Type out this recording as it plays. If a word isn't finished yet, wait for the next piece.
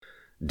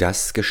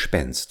Das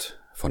Gespenst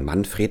von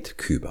Manfred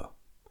Kyber.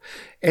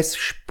 »Es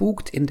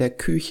spukt in der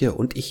Küche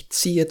und ich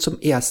ziehe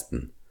zum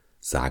Ersten«,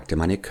 sagte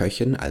meine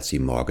Köchin, als sie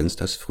morgens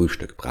das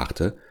Frühstück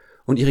brachte,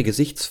 und ihre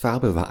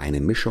Gesichtsfarbe war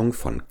eine Mischung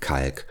von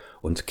Kalk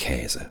und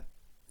Käse.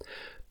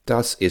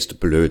 »Das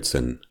ist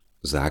Blödsinn«,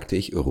 sagte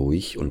ich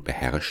ruhig und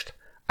beherrscht,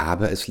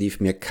 aber es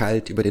lief mir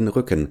kalt über den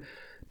Rücken,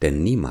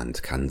 denn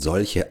niemand kann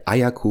solche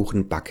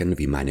Eierkuchen backen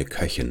wie meine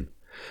Köchin,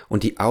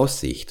 und die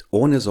Aussicht,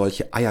 ohne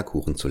solche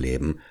Eierkuchen zu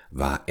leben,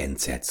 war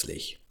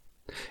entsetzlich.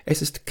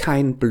 »Es ist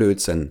kein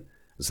Blödsinn«,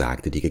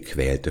 sagte die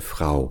gequälte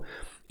Frau.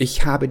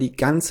 »Ich habe die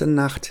ganze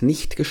Nacht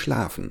nicht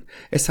geschlafen.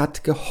 Es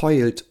hat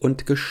geheult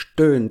und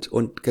gestöhnt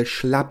und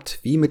geschlappt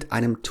wie mit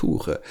einem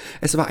Tuche.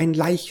 Es war ein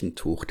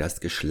Leichentuch,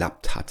 das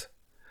geschlappt hat.«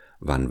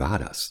 »Wann war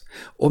das?«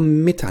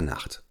 »Um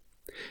Mitternacht.«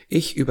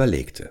 Ich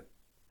überlegte.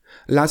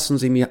 »Lassen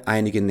Sie mir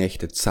einige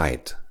Nächte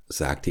Zeit«,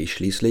 sagte ich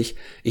schließlich,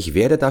 »ich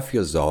werde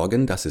dafür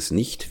sorgen, dass es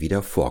nicht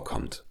wieder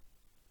vorkommt.«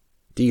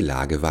 Die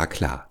Lage war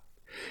klar.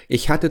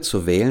 Ich hatte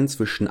zu wählen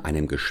zwischen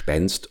einem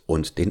Gespenst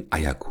und den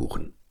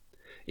Eierkuchen.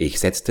 Ich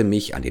setzte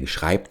mich an den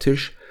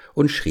Schreibtisch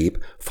und schrieb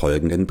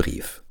folgenden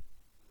Brief.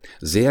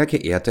 »Sehr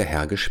geehrter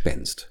Herr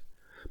Gespenst,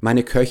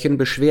 meine Köchin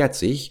beschwert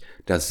sich,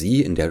 dass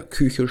Sie in der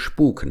Küche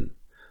spuken.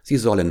 Sie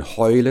sollen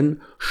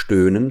heulen,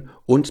 stöhnen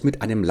und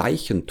mit einem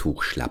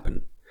Leichentuch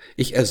schlappen.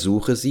 Ich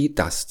ersuche Sie,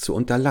 das zu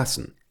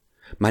unterlassen.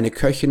 Meine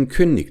Köchin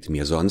kündigt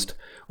mir sonst,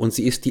 und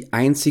sie ist die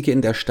einzige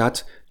in der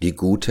Stadt, die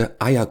gute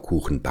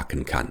Eierkuchen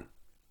backen kann.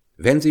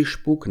 Wenn Sie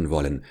spuken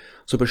wollen,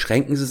 so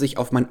beschränken Sie sich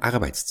auf mein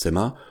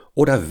Arbeitszimmer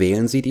oder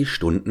wählen Sie die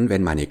Stunden,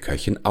 wenn meine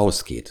Köchin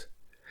ausgeht.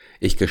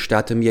 Ich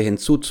gestatte mir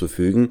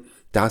hinzuzufügen,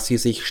 dass Sie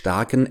sich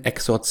starken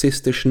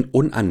exorzistischen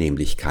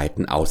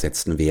Unannehmlichkeiten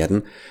aussetzen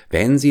werden,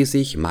 wenn Sie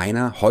sich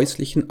meiner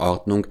häuslichen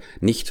Ordnung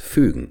nicht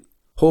fügen.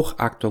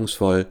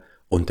 Hochachtungsvoll,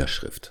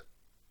 Unterschrift.«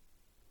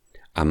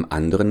 Am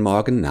anderen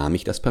Morgen nahm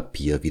ich das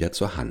Papier wieder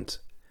zur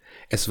Hand.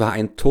 Es war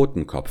ein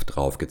Totenkopf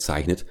drauf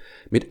gezeichnet,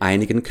 mit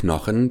einigen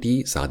Knochen,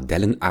 die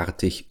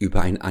sardellenartig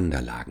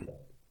übereinander lagen.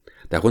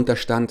 Darunter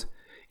stand: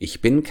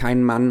 »Ich bin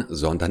kein Mann,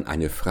 sondern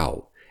eine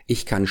Frau.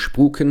 Ich kann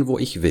spuken, wo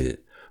ich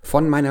will.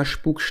 Von meiner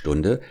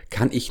Spukstunde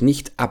kann ich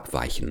nicht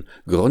abweichen,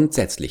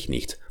 grundsätzlich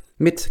nicht.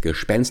 Mit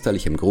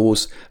gespensterlichem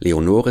Gruß,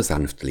 Leonore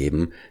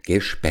Sanftleben,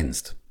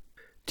 Gespenst.«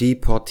 Die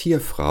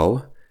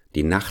Portierfrau,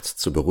 die nachts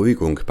zur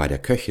Beruhigung bei der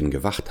Köchin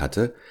gewacht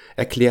hatte,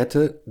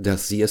 erklärte,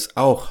 dass sie es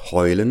auch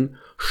heulen,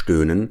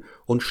 stöhnen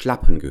und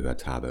schlappen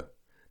gehört habe,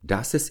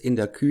 dass es in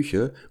der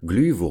Küche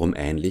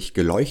glühwurmähnlich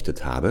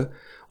geleuchtet habe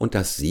und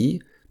dass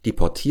sie, die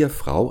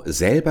Portierfrau,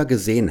 selber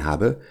gesehen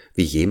habe,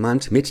 wie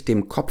jemand mit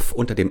dem Kopf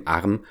unter dem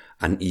Arm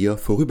an ihr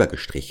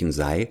vorübergestrichen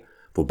sei,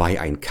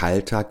 wobei ein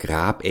kalter,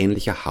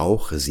 grabähnlicher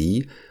Hauch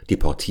sie, die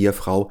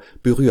Portierfrau,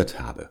 berührt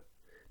habe.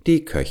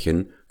 Die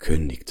Köchin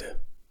kündigte.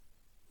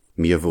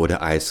 Mir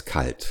wurde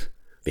eiskalt,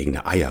 wegen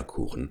der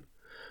Eierkuchen.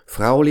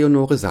 Frau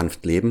Leonore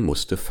Sanftleben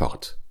musste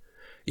fort.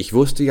 Ich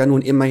wusste ja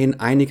nun immerhin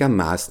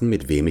einigermaßen,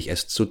 mit wem ich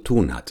es zu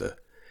tun hatte.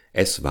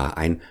 Es war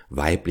ein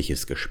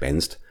weibliches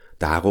Gespenst,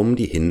 darum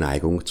die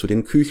Hinneigung zu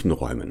den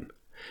Küchenräumen.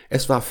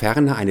 Es war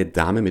ferner eine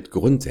Dame mit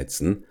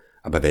Grundsätzen,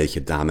 aber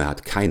welche Dame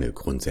hat keine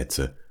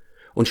Grundsätze?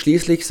 Und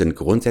schließlich sind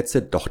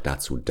Grundsätze doch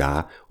dazu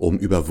da, um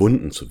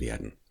überwunden zu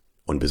werden.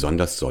 Und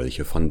besonders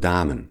solche von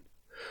Damen.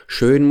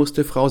 Schön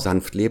musste Frau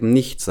Sanftleben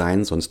nicht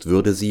sein, sonst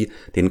würde sie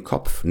den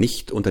Kopf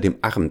nicht unter dem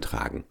Arm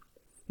tragen.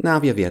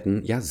 Na, wir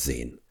werden ja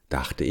sehen,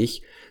 dachte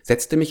ich,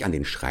 setzte mich an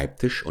den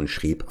Schreibtisch und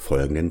schrieb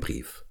folgenden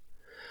Brief.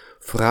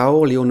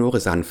 Frau Leonore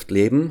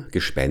Sanftleben,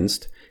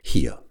 Gespenst,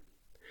 hier.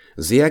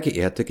 Sehr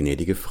geehrte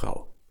gnädige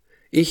Frau,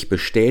 ich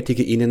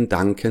bestätige Ihnen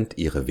dankend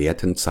Ihre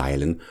werten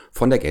Zeilen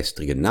von der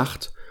gestrigen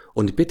Nacht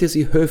und bitte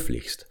Sie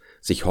höflichst,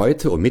 sich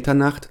heute um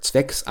Mitternacht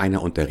zwecks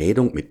einer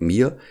Unterredung mit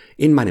mir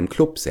in meinem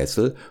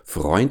Clubsessel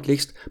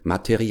freundlichst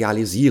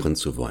materialisieren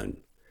zu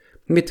wollen.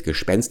 Mit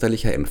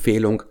gespensterlicher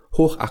Empfehlung,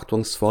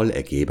 hochachtungsvoll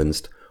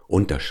ergebenst,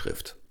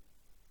 Unterschrift.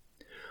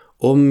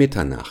 Um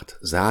Mitternacht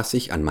saß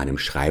ich an meinem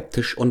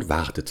Schreibtisch und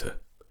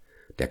wartete.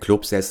 Der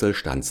Clubsessel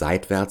stand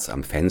seitwärts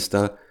am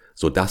Fenster,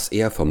 so dass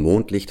er vom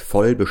Mondlicht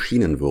voll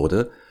beschienen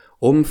wurde,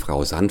 um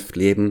Frau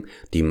Sanftleben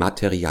die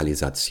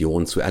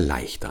Materialisation zu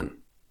erleichtern.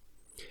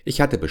 Ich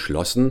hatte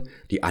beschlossen,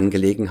 die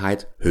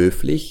Angelegenheit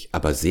höflich,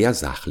 aber sehr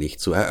sachlich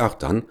zu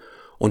erörtern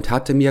und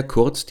hatte mir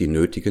kurz die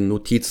nötigen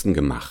Notizen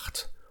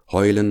gemacht.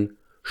 Heulen,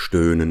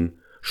 stöhnen,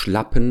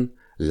 schlappen,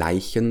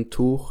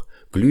 Leichentuch,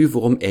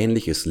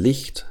 glühwurmähnliches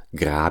Licht,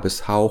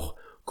 Grabeshauch,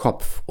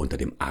 Kopf unter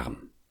dem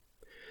Arm.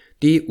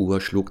 Die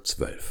Uhr schlug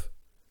 12.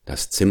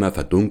 Das Zimmer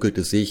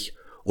verdunkelte sich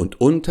und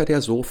unter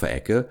der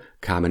Sofaecke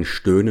kamen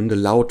stöhnende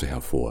Laute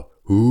hervor.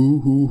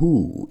 Hu, hu,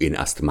 hu, in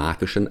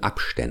asthmatischen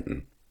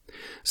Abständen.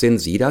 »Sind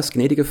Sie das,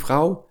 gnädige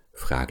Frau?«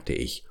 fragte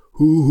ich.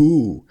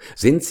 »Huhu,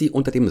 sind Sie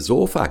unter dem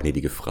Sofa,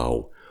 gnädige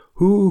Frau?«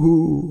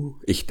 »Huhu«,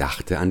 ich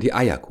dachte an die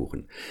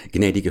Eierkuchen.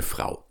 »Gnädige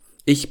Frau,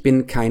 ich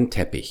bin kein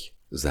Teppich.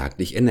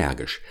 sagte ich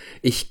energisch.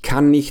 Ich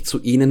kann nicht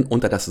zu Ihnen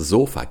unter das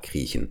Sofa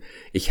kriechen.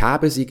 Ich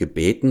habe Sie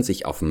gebeten,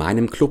 sich auf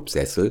meinem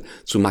Clubsessel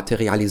zu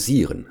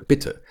materialisieren.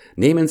 Bitte,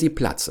 nehmen Sie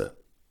Platze.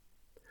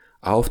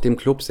 Auf dem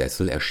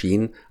Clubsessel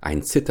erschien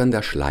ein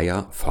zitternder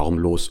Schleier,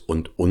 formlos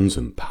und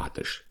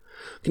unsympathisch.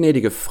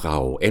 »Gnädige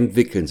Frau,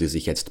 entwickeln Sie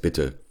sich jetzt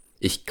bitte.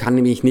 Ich kann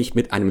mich nicht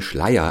mit einem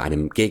Schleier,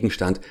 einem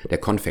Gegenstand der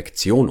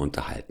Konfektion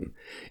unterhalten.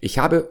 Ich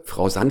habe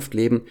Frau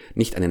Sanftleben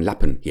nicht einen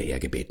Lappen hierher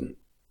gebeten.«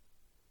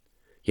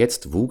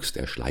 Jetzt wuchs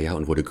der Schleier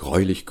und wurde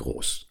greulich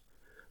groß.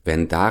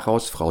 Wenn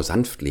daraus Frau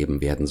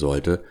Sanftleben werden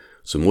sollte,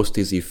 so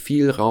musste sie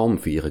viel Raum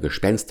für ihre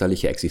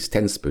gespensterliche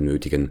Existenz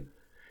benötigen.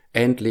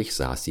 Endlich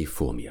saß sie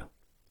vor mir.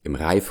 Im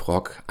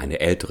Reifrock eine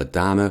ältere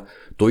Dame,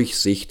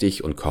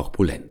 durchsichtig und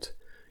korpulent.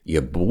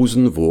 Ihr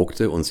Busen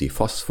wogte und sie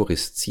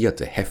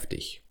phosphoreszierte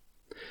heftig.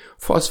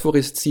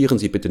 »Phosphoreszieren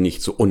Sie bitte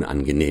nicht so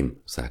unangenehm«,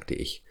 sagte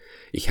ich.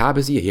 »Ich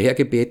habe Sie hierher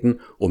gebeten,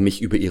 um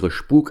mich über Ihre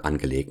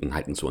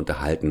Spukangelegenheiten zu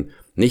unterhalten,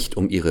 nicht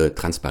um Ihre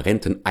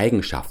transparenten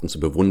Eigenschaften zu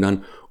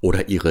bewundern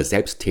oder Ihre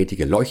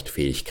selbsttätige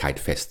Leuchtfähigkeit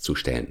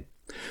festzustellen.«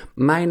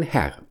 »Mein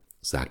Herr«,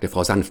 sagte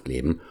Frau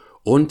Sanftleben,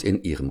 und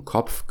in ihrem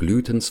Kopf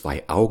glühten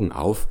 2 Augen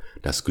auf,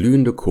 dass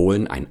glühende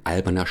Kohlen ein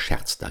alberner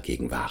Scherz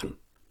dagegen waren.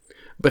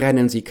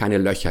 »Brennen Sie keine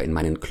Löcher in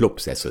meinen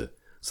Clubsessel«,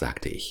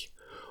 sagte ich.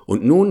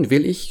 »Und nun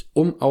will ich,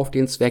 um auf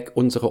den Zweck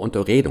unserer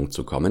Unterredung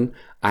zu kommen,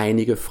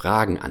 einige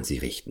Fragen an Sie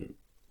richten.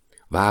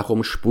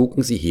 Warum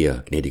spuken Sie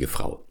hier, gnädige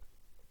Frau?«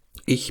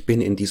 »Ich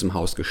bin in diesem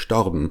Haus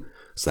gestorben«,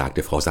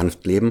 sagte Frau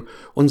Sanftleben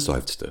und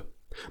seufzte.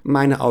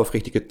 »Meine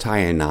aufrichtige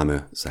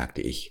Teilnahme«,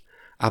 sagte ich,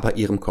 »aber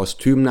Ihrem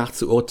Kostüm nach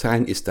zu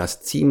urteilen ist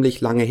das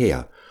ziemlich lange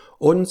her,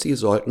 und Sie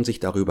sollten sich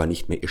darüber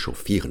nicht mehr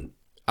echauffieren.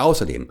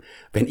 Außerdem,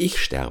 wenn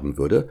ich sterben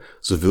würde,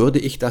 so würde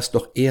ich das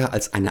doch eher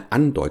als eine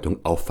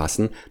Andeutung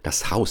auffassen,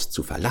 das Haus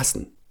zu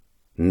verlassen.«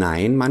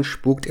 »Nein, man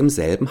spukt im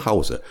selben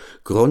Hause,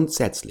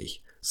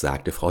 grundsätzlich«,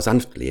 sagte Frau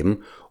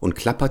Sanftleben und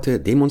klapperte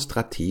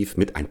demonstrativ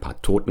mit ein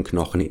paar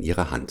Totenknochen in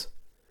ihrer Hand.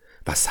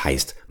 »Was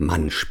heißt,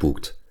 man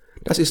spukt?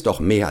 Das ist doch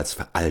mehr als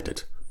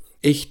veraltet.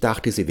 Ich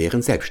dachte, Sie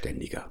wären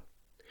Selbstständiger.«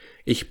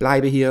 »Ich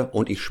bleibe hier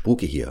und ich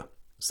spuke hier«,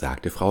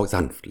 sagte Frau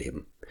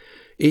Sanftleben.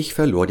 Ich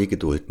verlor die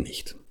Geduld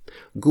nicht.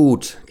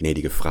 »Gut,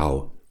 gnädige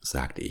Frau«,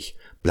 sagte ich,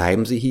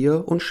 »bleiben Sie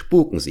hier und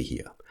spuken Sie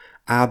hier.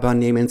 Aber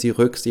nehmen Sie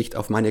Rücksicht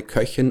auf meine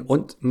Köchin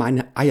und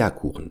meine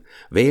Eierkuchen.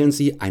 Wählen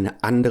Sie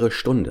eine andere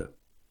Stunde.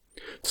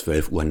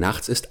 12 Uhr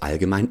nachts ist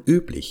allgemein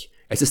üblich.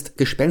 Es ist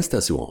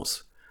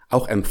Gespensterseance.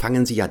 Auch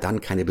empfangen Sie ja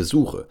dann keine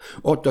Besuche.«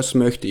 »Oh, das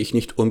möchte ich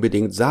nicht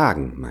unbedingt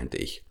sagen«, meinte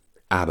ich.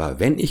 »Aber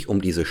wenn ich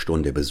um diese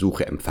Stunde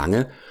Besuche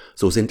empfange,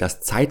 so sind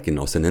das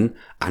Zeitgenossinnen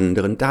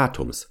anderen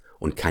Datums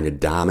und keine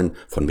Damen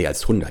von mehr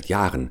als 100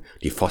 Jahren,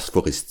 die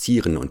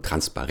phosphoreszieren und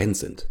transparent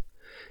sind.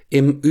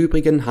 Im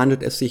Übrigen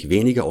handelt es sich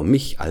weniger um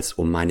mich als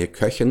um meine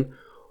Köchin,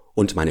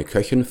 und meine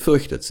Köchin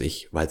fürchtet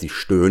sich, weil sie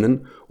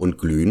stöhnen und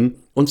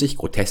glühen und sich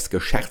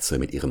groteske Scherze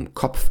mit ihrem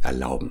Kopf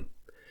erlauben.«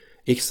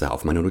 Ich sah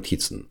auf meine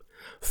Notizen.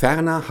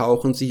 »Ferner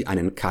hauchen sie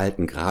einen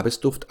kalten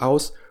Grabesduft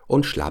aus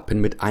und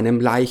schlappen mit einem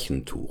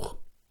Leichentuch.«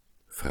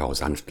 Frau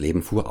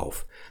Sanftleben fuhr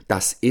auf.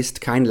 »Das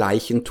ist kein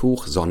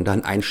Leichentuch,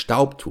 sondern ein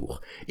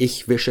Staubtuch.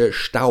 Ich wische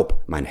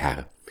Staub, mein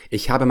Herr.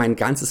 Ich habe mein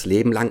ganzes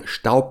Leben lang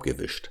Staub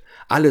gewischt.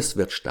 Alles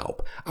wird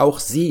Staub. Auch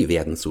Sie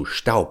werden zu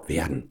Staub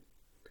werden.«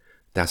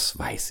 »Das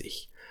weiß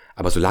ich.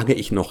 Aber solange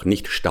ich noch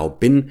nicht Staub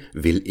bin,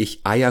 will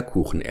ich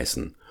Eierkuchen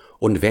essen.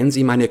 Und wenn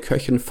Sie meine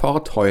Köchin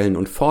fortheulen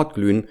und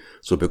fortglühen,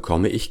 so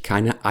bekomme ich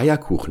keine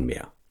Eierkuchen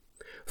mehr.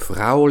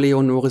 Frau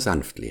Leonore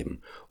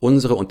Sanftleben,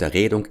 unsere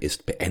Unterredung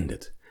ist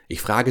beendet.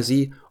 Ich frage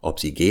Sie,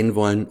 ob Sie gehen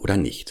wollen oder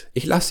nicht.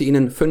 Ich lasse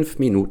Ihnen 5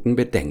 Minuten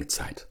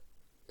Bedenkzeit.«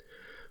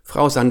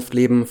 Frau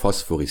Sanftleben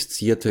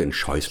phosphoreszierte in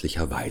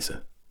scheußlicher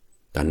Weise.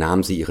 Dann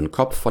nahm sie ihren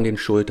Kopf von den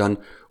Schultern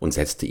und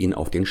setzte ihn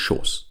auf den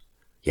Schoß.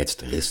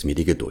 Jetzt riss mir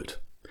die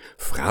Geduld.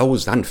 »Frau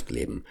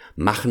Sanftleben,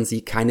 machen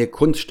Sie keine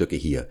Kunststücke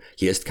hier.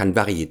 Hier ist kein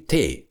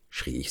Varieté«,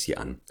 schrie ich sie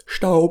an.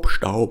 »Staub,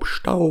 Staub,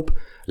 Staub«,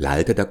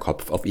 lallte der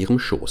Kopf auf ihrem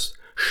Schoß.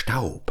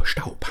 »Staub,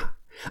 Staub.«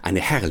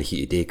 Eine herrliche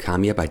Idee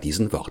kam mir bei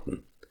diesen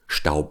Worten.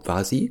 Staub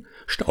war sie,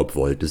 Staub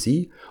wollte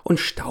sie und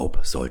Staub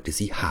sollte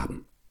sie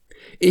haben.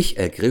 Ich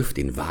ergriff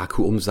den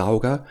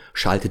Vakuumsauger,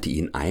 schaltete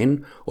ihn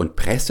ein und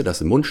presste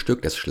das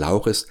Mundstück des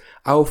Schlauches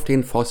auf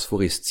den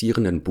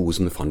phosphoreszierenden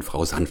Busen von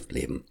Frau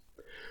Sanftleben.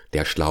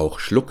 Der Schlauch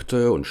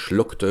schluckte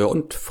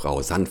und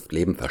Frau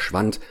Sanftleben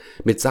verschwand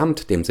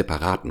mitsamt dem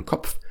separaten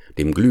Kopf,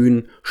 dem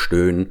Glühen,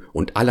 Stöhnen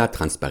und aller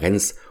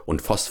Transparenz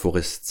und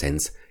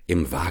Phosphoreszenz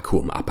im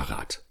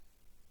Vakuumapparat.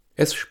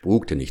 Es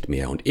spukte nicht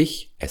mehr und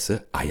ich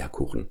esse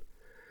Eierkuchen.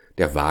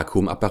 Der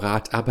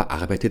Vakuumapparat aber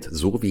arbeitet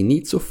so wie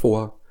nie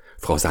zuvor.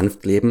 Frau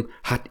Sanftleben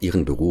hat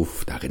ihren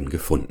Beruf darin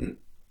gefunden.